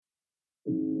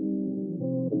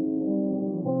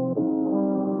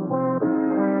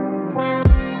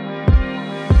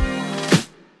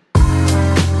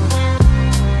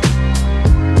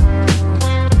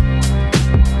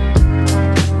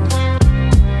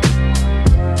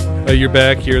You're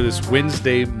back here this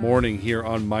Wednesday morning here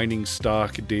on Mining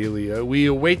Stock Daily. We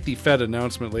await the Fed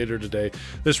announcement later today.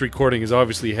 This recording is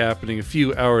obviously happening a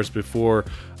few hours before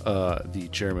the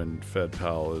chairman, Fed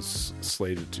Powell, is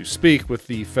slated to speak with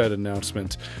the Fed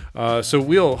announcement. So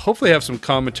we'll hopefully have some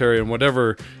commentary on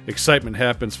whatever excitement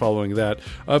happens following that.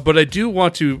 But I do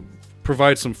want to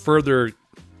provide some further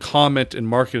comment and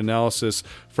market analysis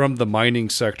from the mining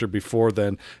sector before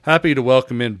then. Happy to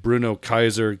welcome in Bruno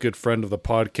Kaiser, a good friend of the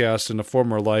podcast. In a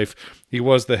former life, he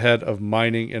was the head of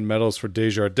mining and metals for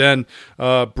Desjardins.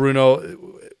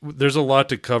 Bruno, there's a lot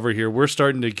to cover here. We're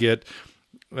starting to get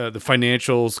the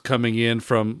financials coming in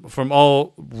from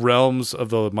all realms of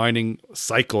the mining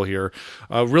cycle here.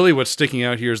 Really what's sticking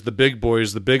out here is the big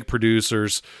boys, the big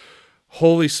producers.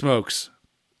 Holy smokes.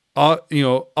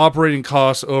 Operating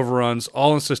cost overruns,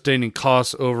 all-in sustaining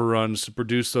cost overruns to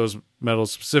produce those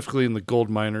metals, specifically in the gold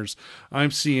miners.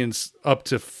 I'm seeing up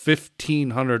to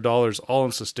 $1,500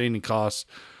 all-in sustaining costs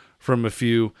from a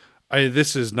few.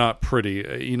 This is not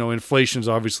pretty. Inflation's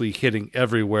obviously hitting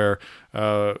everywhere,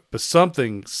 but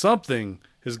something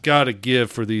has got to give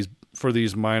for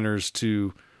these miners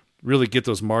to really get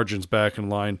those margins back in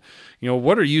line.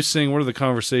 What are you seeing? What are the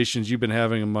conversations you've been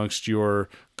having amongst your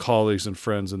colleagues and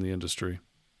friends in the industry?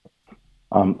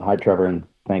 Hi, Trevor, and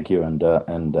thank you,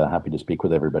 and happy to speak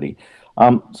with everybody.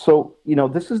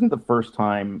 This isn't the first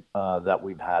time that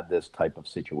we've had this type of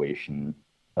situation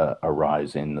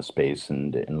arise in the space,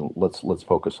 and let's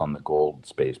focus on the gold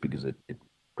space because it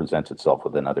presents itself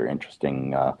with another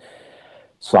interesting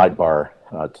sidebar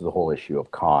to the whole issue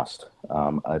of cost.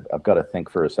 I've got to think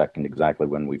for a second exactly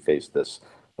when we faced this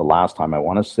the last time. I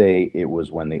want to say it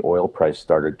was when the oil price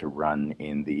started to run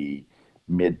in the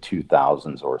mid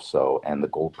 2000s or so, and the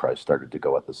gold price started to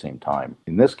go at the same time.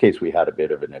 In this case, we had a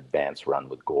bit of an advance run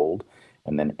with gold,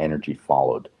 and then energy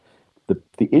followed.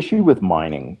 The issue with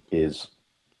mining is,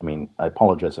 I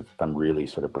apologize if I'm really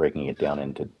sort of breaking it down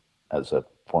into, as a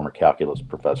former calculus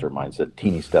professor of mine said,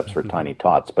 teeny steps for tiny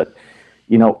tots, but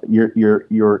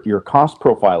your cost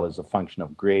profile is a function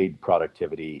of grade,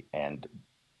 productivity, and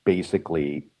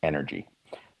basically energy.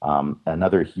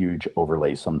 Another huge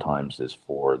overlay sometimes is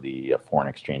for the foreign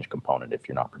exchange component if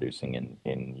you're not producing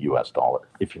in U.S. dollar,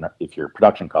 if your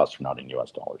production costs are not in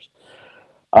U.S. dollars.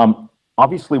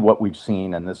 Obviously, what we've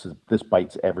seen, and this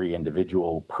bites every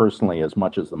individual personally as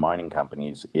much as the mining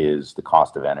companies, is the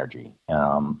cost of energy,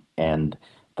 and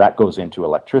that goes into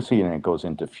electricity and it goes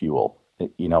into fuel.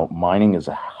 Mining is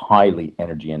a highly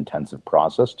energy intensive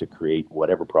process to create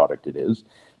whatever product it is,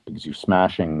 because you're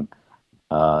smashing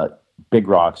big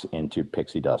rocks into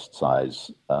pixie dust size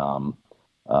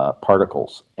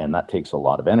particles, and that takes a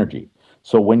lot of energy.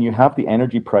 So when you have the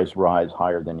energy price rise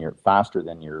faster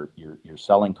than your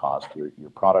selling cost,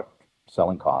 your product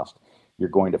selling cost, you're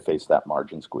going to face that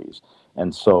margin squeeze.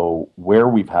 And so where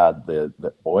we've had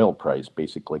the oil price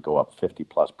basically go up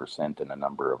 50+% in a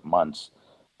number of months,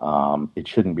 it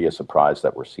shouldn't be a surprise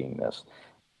that we're seeing this.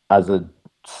 As a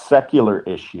secular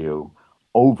issue,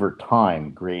 over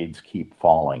time, grades keep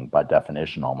falling by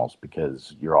definition almost,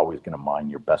 because you're always going to mine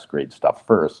your best grade stuff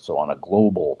first. So on a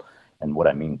global, and what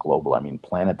I mean global, I mean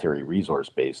planetary resource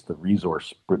base, the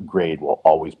resource grade will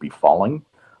always be falling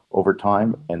over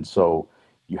time. And so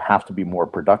you have to be more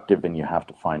productive, and you have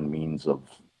to find means of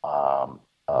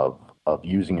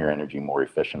using your energy more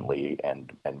efficiently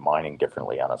and mining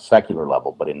differently on a secular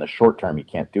level. But in the short term, you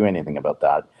can't do anything about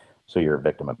that. So you're a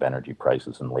victim of energy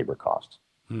prices and labor costs.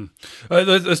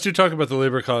 Let's talk about the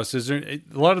labor costs. Is there a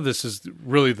lot of this is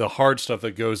really the hard stuff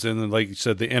that goes in, and like you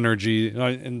said, the energy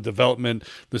and development,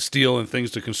 the steel and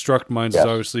things to construct mines is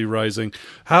obviously rising.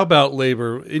 How about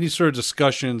labor? Any sort of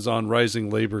discussions on rising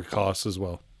labor costs as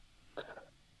well?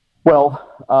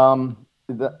 Well,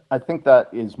 I think that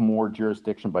is more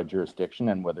jurisdiction by jurisdiction,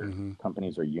 and whether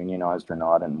companies are unionized or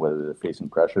not, and whether they're facing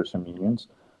pressures from unions.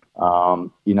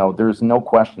 There's no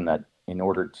question that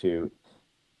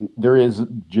there is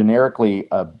generically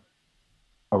a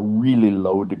really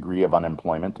low degree of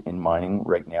unemployment in mining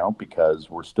right now, because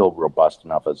we're still robust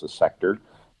enough as a sector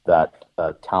that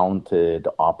talented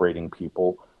operating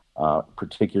people,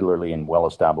 particularly in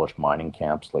well-established mining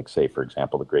camps, like, say, for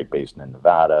example, the Great Basin in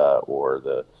Nevada, or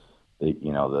the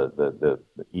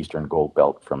Eastern Gold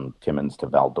Belt from Timmins to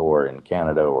Val-d'Or in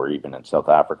Canada, or even in South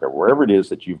Africa, wherever it is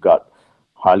that you've got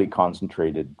highly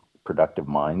concentrated productive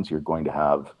mines, you're going to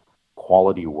have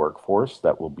quality workforce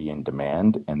that will be in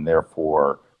demand, and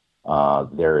therefore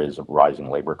there is a rising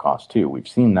labor cost too. We've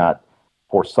seen that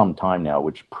for some time now,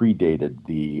 which predated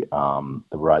the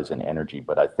rise in energy.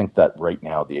 But I think that right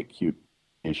now the acute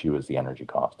issue is the energy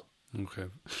cost. Okay.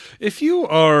 If you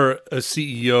are a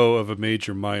CEO of a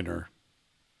major miner,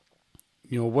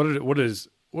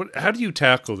 how do you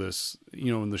tackle this,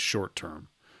 in the short term?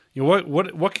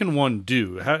 What can one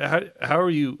do? How are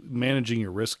you managing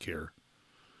your risk here?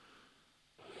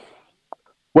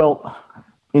 Well,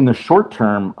 in the short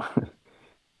term,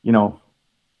 you know,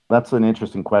 that's an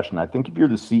interesting question. I think if you're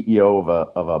the CEO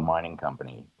of a mining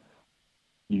company,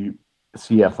 you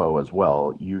CFO as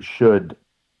well, you should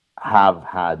have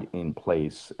had in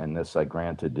place, and this I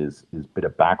granted is a bit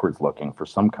of backwards looking for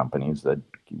some companies that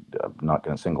I'm not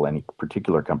going to single any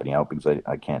particular company out because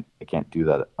I can't do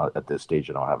that at this stage.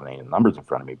 I don't have any numbers in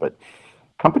front of me, but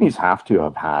companies have to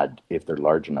have had, if they're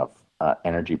large enough,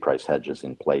 energy price hedges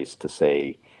in place to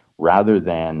say, rather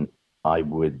than I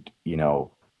would,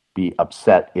 be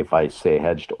upset if I say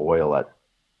hedged oil at,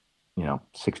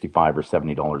 65 or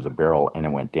 $70 a barrel and it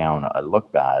went down, I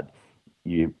look bad.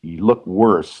 You look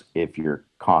worse if your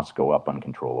costs go up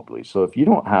uncontrollably. So if you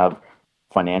don't have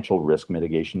financial risk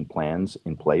mitigation plans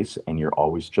in place and you're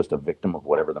always just a victim of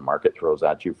whatever the market throws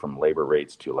at you, from labor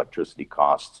rates to electricity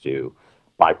costs to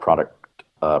byproduct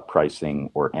pricing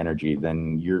or energy,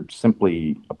 then you're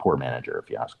simply a poor manager, if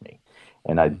you ask me.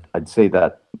 And I'd say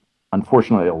that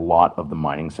unfortunately a lot of the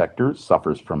mining sector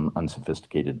suffers from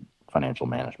unsophisticated financial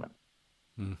management.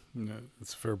 No,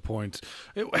 that's a fair point.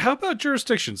 How about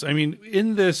jurisdictions? I mean,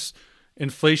 in this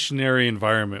inflationary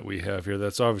environment we have here,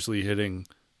 that's obviously hitting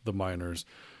the miners.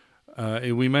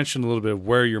 And we mentioned a little bit of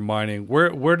where you're mining.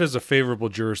 Where does a favorable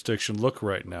jurisdiction look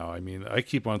right now? I mean, I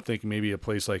keep on thinking maybe a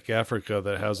place like Africa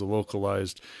that has a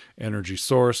localized energy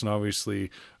source and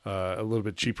obviously a little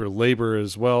bit cheaper labor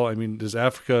as well. I mean, does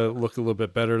Africa look a little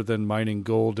bit better than mining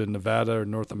gold in Nevada or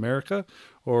North America?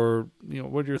 Or,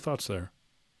 what are your thoughts there?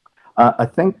 I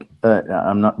think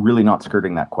I'm not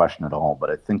skirting that question at all, but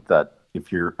I think that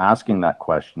if you're asking that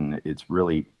question,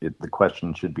 the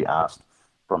question should be asked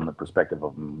from the perspective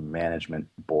of management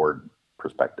board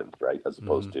perspective, right? As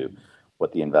opposed to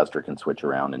what the investor can switch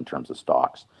around in terms of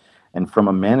stocks. And from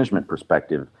a management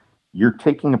perspective, you're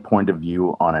taking a point of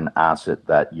view on an asset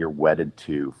that you're wedded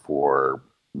to for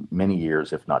many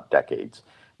years, if not decades.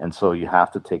 And so you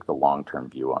have to take the long-term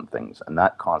view on things. And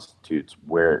that constitutes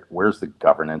where's the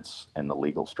governance and the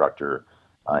legal structure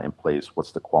in place?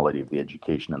 What's the quality of the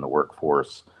education in the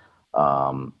workforce?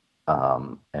 And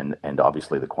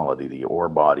obviously the quality of the ore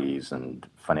bodies and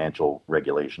financial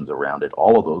regulations around it,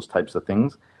 all of those types of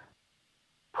things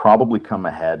probably come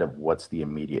ahead of what's the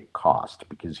immediate cost.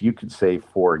 Because you could say,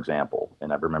 for example,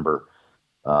 and I remember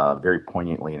very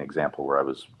poignantly an example where I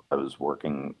was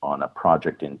working on a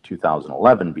project in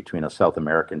 2011 between a South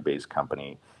American-based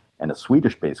company and a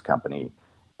Swedish-based company,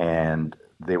 and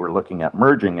they were looking at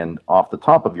merging. And off the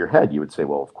top of your head, you would say,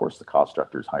 well, of course, the cost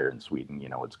structure is higher in Sweden.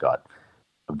 It's got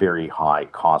a very high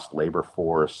cost labor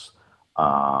force.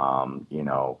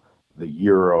 The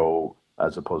euro,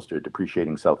 as opposed to a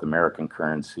depreciating South American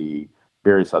currency,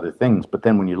 various other things. But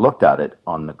then when you looked at it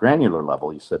on the granular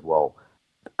level, you said, well,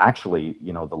 actually,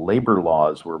 the labor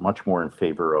laws were much more in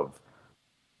favor of,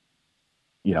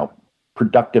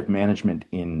 productive management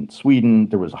in Sweden.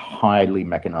 There was a highly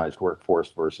mechanized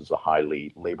workforce versus a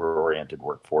highly labor-oriented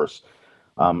workforce.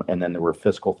 And then there were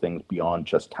fiscal things beyond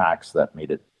just tax that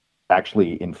made it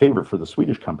actually in favor for the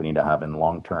Swedish company to have in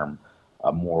long term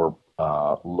a more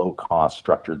low cost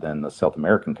structure than the South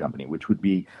American company, which would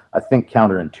be, I think,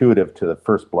 counterintuitive to the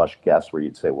first blush guess, where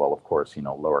you'd say, well, of course,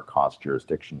 lower cost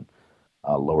jurisdiction,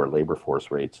 lower labor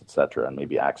force rates, et cetera, and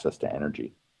maybe access to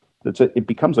energy. It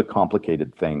becomes a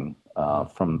complicated thing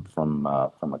from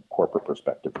a corporate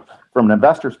perspective. From an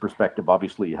investor's perspective,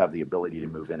 obviously, you have the ability to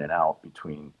move in and out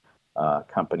between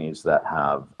companies that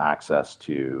have access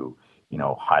to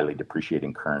highly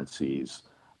depreciating currencies,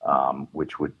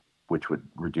 which would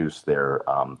reduce their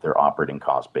operating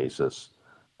cost basis,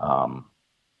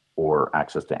 or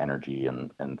access to energy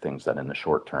and things that in the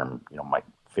short term might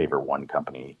favor one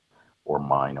company or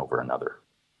mine over another.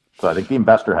 So I think the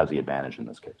investor has the advantage in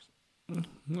this case.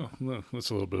 No, that's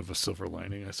a little bit of a silver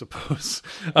lining, I suppose.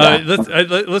 Yeah.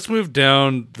 Let's move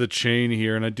down the chain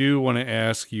here, and I do want to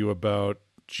ask you about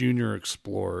junior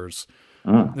explorers.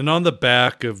 And on the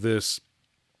back of this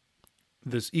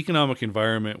economic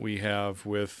environment we have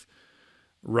with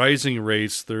rising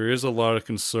rates, there is a lot of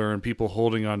concern, people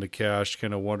holding on to cash,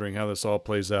 kind of wondering how this all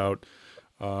plays out.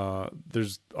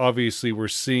 There's obviously, we're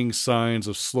seeing signs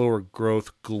of slower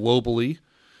growth globally.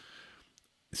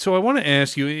 So I want to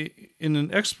ask you,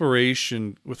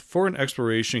 for an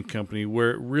exploration company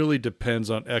where it really depends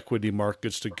on equity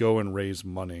markets to go and raise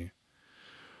money,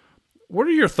 what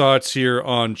are your thoughts here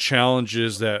on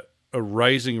challenges that a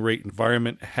rising rate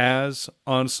environment has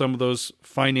on some of those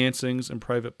financings and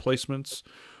private placements?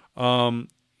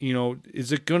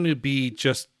 Is it going to be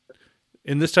just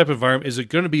in this type of environment, is it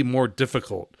going to be more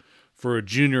difficult for a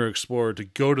junior explorer to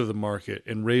go to the market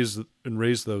and raise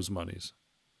those monies?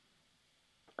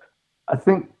 I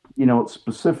think,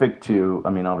 specific to, I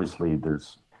mean, obviously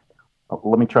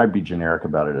let me try to be generic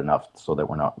about it enough so that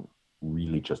we're not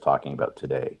really just talking about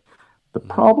today. The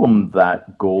problem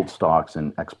that gold stocks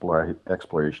and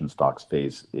exploration stocks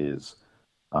face is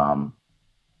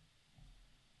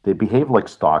they behave like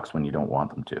stocks when you don't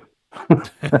want them to.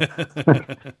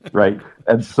 Right.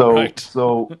 And so, Right.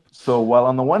 so while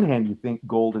on the one hand you think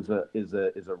gold is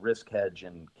a risk hedge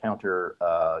and counter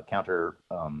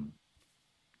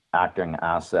acting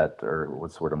asset, or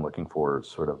what's the word I'm looking for,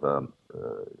 sort of a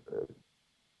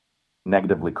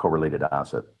negatively correlated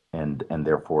asset, and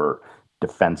therefore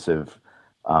defensive.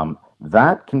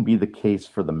 That can be the case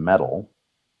for the metal.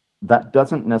 That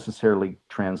doesn't necessarily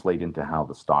translate into how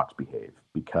the stocks behave,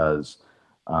 because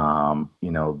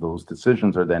those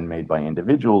decisions are then made by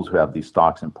individuals who have these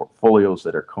stocks in portfolios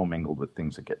that are commingled with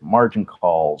things that get margin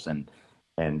calls and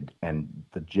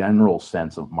the general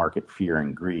sense of market fear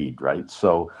and greed, right?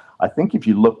 So I think if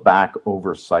you look back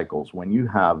over cycles, when you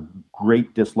have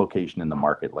great dislocation in the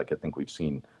market, like I think we've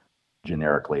seen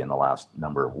generically in the last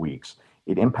number of weeks,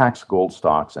 it impacts gold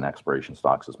stocks and exploration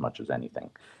stocks as much as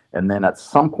anything. And then at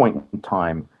some point in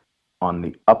time on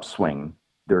the upswing,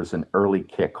 there's an early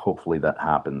kick, hopefully, that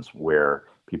happens where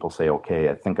people say, okay,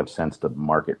 I think I've sensed a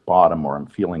market bottom, or I'm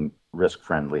feeling risk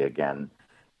friendly again,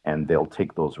 and they'll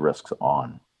take those risks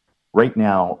on. Right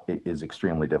now, it is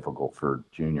extremely difficult for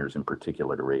juniors in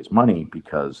particular to raise money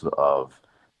because of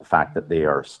the fact that they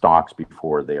are stocks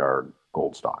before they are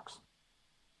gold stocks,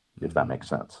 if that makes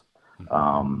sense.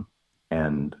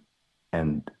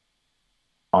 And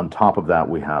on top of that,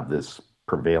 we have this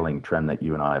prevailing trend that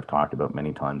you and I have talked about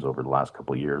many times over the last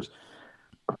couple of years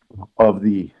of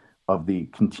the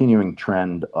continuing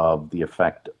trend of the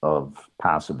effect of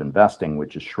passive investing,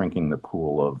 which is shrinking the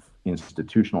pool of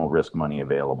institutional risk money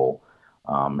available,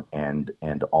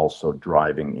 and also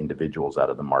driving individuals out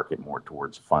of the market more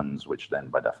towards funds, which then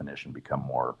by definition become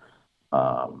more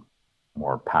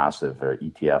passive or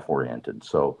ETF oriented.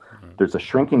 So there's a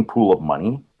shrinking pool of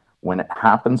money. When it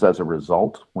happens as a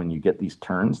result, when you get these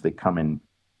turns, they come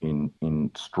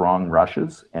in strong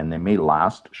rushes, and they may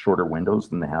last shorter windows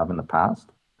than they have in the past,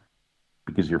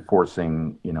 because you're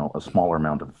forcing, a smaller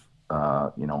amount of,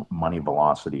 money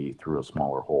velocity through a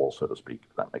smaller hole, so to speak,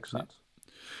 if that makes sense.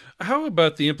 How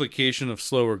about the implication of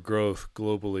slower growth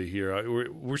globally here?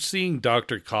 We're seeing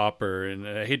Dr. Copper, and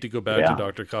I hate to go back to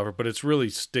Dr. Copper, but it's really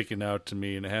sticking out to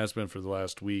me, and it has been for the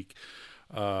last week.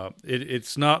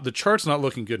 It's not, the chart's not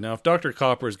looking good now. If Dr.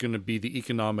 Copper is going to be the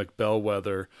economic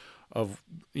bellwether of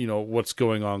what's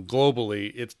going on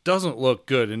globally, it doesn't look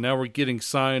good, and now we're getting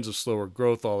signs of slower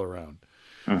growth all around.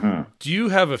 Do you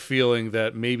have a feeling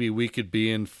that maybe we could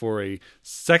be in for a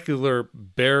secular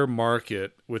bear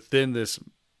market within this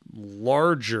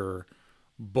larger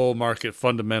bull market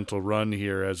fundamental run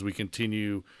here as we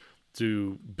continue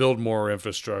to build more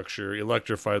infrastructure,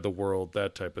 electrify the world,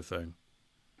 that type of thing?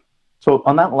 So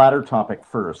on that latter topic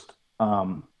first,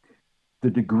 the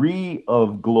degree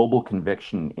of global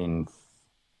conviction in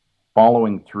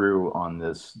following through on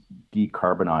this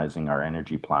decarbonizing our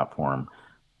energy platform,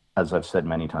 as I've said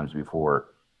many times before,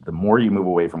 the more you move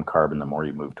away from carbon, the more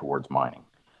you move towards mining.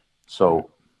 So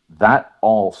that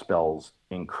all spells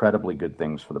incredibly good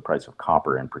things for the price of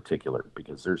copper in particular,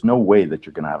 because there's no way that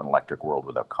you're going to have an electric world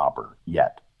without copper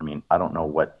yet. I mean, I don't know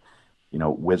what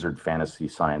wizard fantasy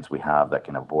science we have that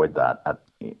can avoid that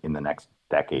in the next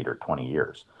decade or 20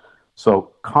 years.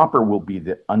 So copper will be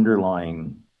the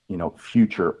underlying,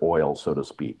 future oil, so to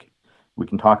speak. We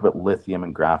can talk about lithium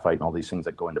and graphite and all these things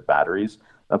that go into batteries.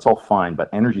 That's all fine, but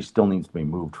energy still needs to be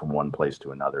moved from one place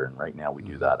to another. And right now we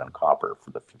do that on copper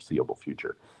for the foreseeable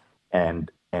future.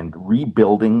 And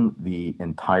rebuilding the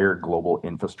entire global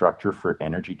infrastructure for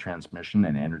energy transmission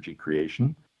and energy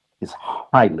creation is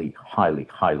highly, highly,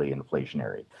 highly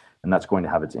inflationary. And that's going to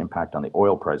have its impact on the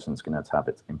oil price, and it's going to have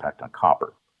its impact on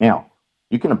copper. Now,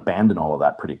 you can abandon all of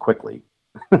that pretty quickly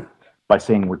by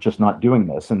saying we're just not doing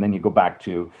this. And then you go back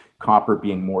to copper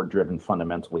being more driven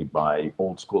fundamentally by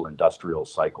old school industrial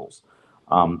cycles.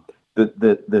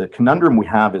 The conundrum we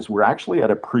have is we're actually at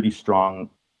a pretty strong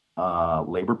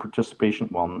labor participation,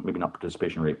 well, maybe not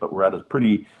participation rate, but we're at a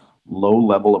pretty low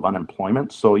level of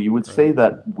unemployment. So you would say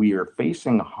that we are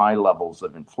facing high levels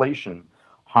of inflation,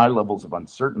 high levels of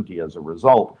uncertainty as a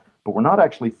result, but we're not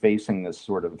actually facing this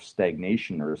sort of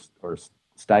stagnation or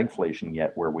stagflation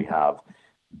yet, where we have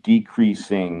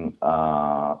decreasing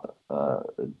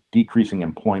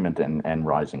employment and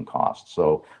rising costs.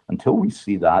 So until we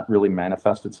see that really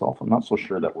manifest itself, I'm not so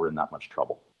sure that we're in that much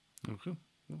trouble. Okay.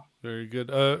 Very good.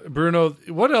 Bruno,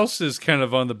 what else is kind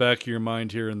of on the back of your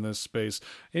mind here in this space?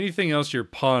 Anything else you're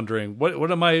pondering?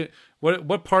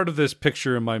 What part of this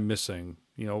picture am I missing?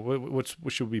 You know, what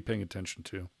should we be paying attention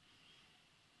to?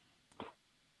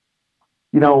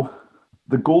 You know,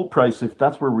 the gold price, if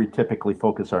that's where we typically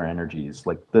focus our energies,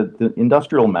 like the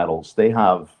industrial metals, they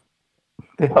have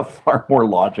far more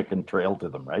logic and trail to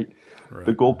them, right?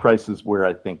 The gold price is where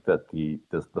I think that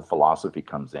the philosophy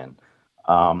comes in.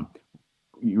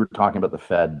 You were talking about the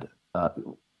Fed.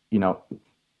 You know,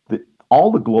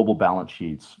 all the global balance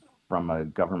sheets from a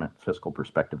government fiscal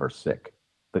perspective are sick.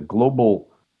 The global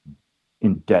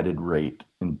indebted rate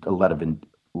and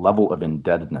level of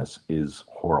indebtedness is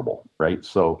horrible, right?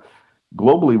 So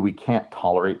globally, we can't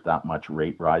tolerate that much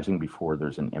rate rising before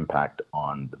there's an impact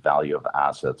on the value of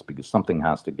assets, because something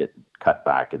has to get cut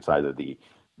back. It's either the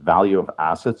value of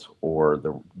assets or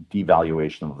the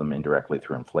devaluation of them indirectly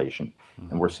through inflation.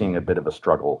 And we're seeing a bit of a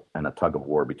struggle and a tug of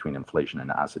war between inflation and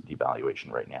asset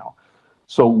devaluation right now.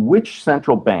 So which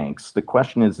central banks, the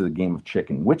question is the game of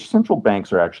chicken, which central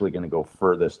banks are actually going to go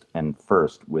furthest and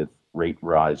first with rate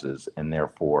rises and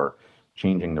therefore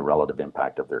changing the relative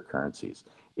impact of their currencies?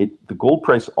 The gold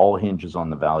price all hinges on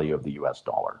the value of the US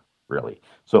dollar, really.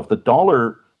 So if the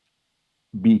dollar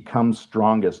becomes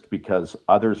strongest because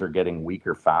others are getting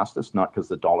weaker fastest, not because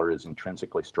the dollar is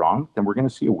intrinsically strong, then we're going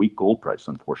to see a weak gold price,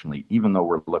 unfortunately, even though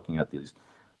we're looking at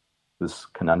this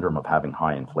conundrum of having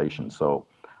high inflation. So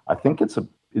I think it's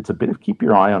a bit of keep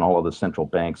your eye on all of the central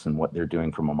banks and what they're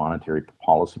doing from a monetary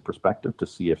policy perspective to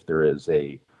see if there is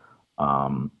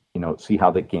see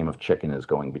how the game of chicken is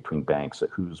going between banks,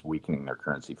 who's weakening their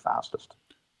currency fastest.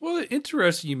 Well,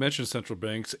 interesting you mentioned central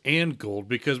banks and gold,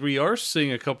 because we are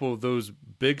seeing a couple of those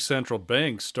big central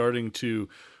banks starting to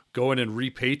go in and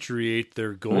repatriate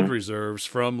their gold reserves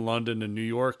from London and New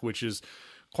York, which is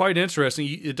quite interesting.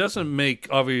 It doesn't make,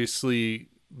 obviously,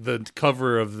 the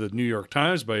cover of the New York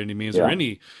Times by any means, or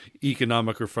any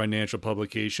economic or financial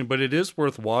publication, but it is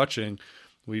worth watching.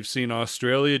 We've seen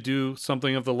Australia do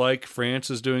something of the like. France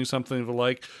is doing something of the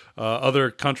like. Other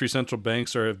country central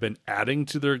banks have been adding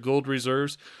to their gold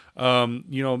reserves.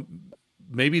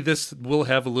 Maybe this will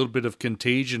have a little bit of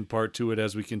contagion part to it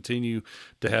as we continue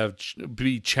to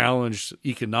be challenged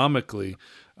economically.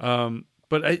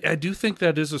 But I do think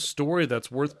that is a story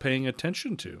that's worth paying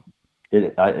attention to.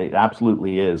 It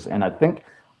absolutely is. And I think,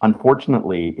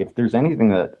 unfortunately, if there's anything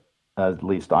that at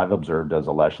least I've observed as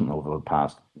a lesson over the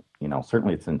past,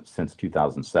 certainly since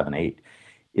 2007-8,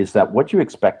 is that what you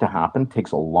expect to happen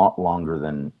takes a lot longer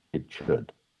than it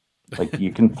should. Like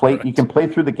you can play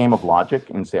through the game of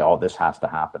logic and say, oh, this has to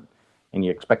happen. And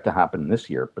you expect to happen this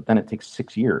year, but then it takes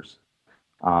 6 years.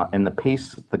 And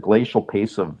the glacial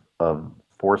pace of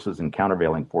forces and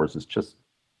countervailing forces just,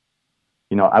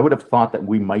 I would have thought that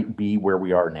we might be where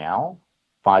we are now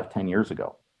 5-10 years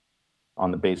ago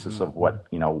on the basis of what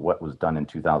was done in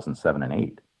 2007 and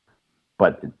 8.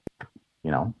 But,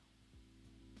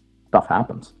 stuff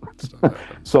happens.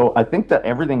 So I think that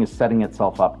everything is setting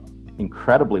itself up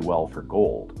incredibly well for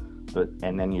gold.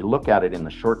 And then you look at it in the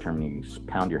short term and you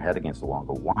pound your head against the wall and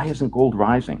go, why isn't gold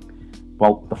rising?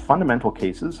 Well, the fundamental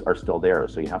cases are still there.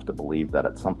 So you have to believe that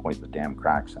at some point the dam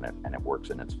cracks and it works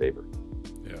in its favor.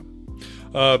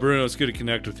 Yeah. Bruno, it's good to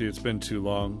connect with you. It's been too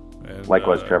long. And,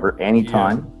 likewise, Trevor,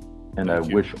 anytime. Yeah. And I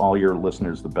wish all your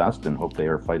listeners the best and hope they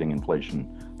are fighting inflation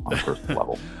on first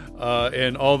level.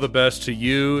 And all the best to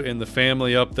you and the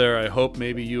family up there. I hope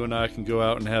maybe you and I can go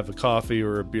out and have a coffee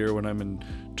or a beer when I'm in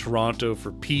Toronto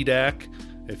for PDAC.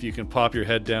 If you can pop your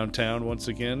head downtown once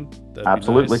again, that'd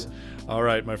absolutely be nice. All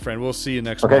right, my friend. We'll see you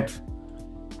next month.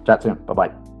 Chat soon.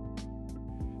 Bye-bye.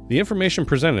 The information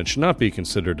presented should not be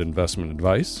considered investment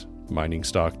advice. Mining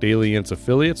Stock Daily and its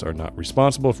affiliates are not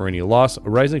responsible for any loss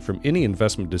arising from any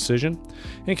investment decision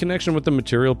in connection with the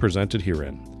material presented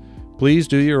herein. Please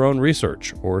do your own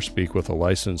research or speak with a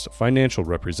licensed financial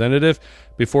representative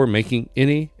before making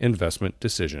any investment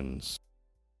decisions.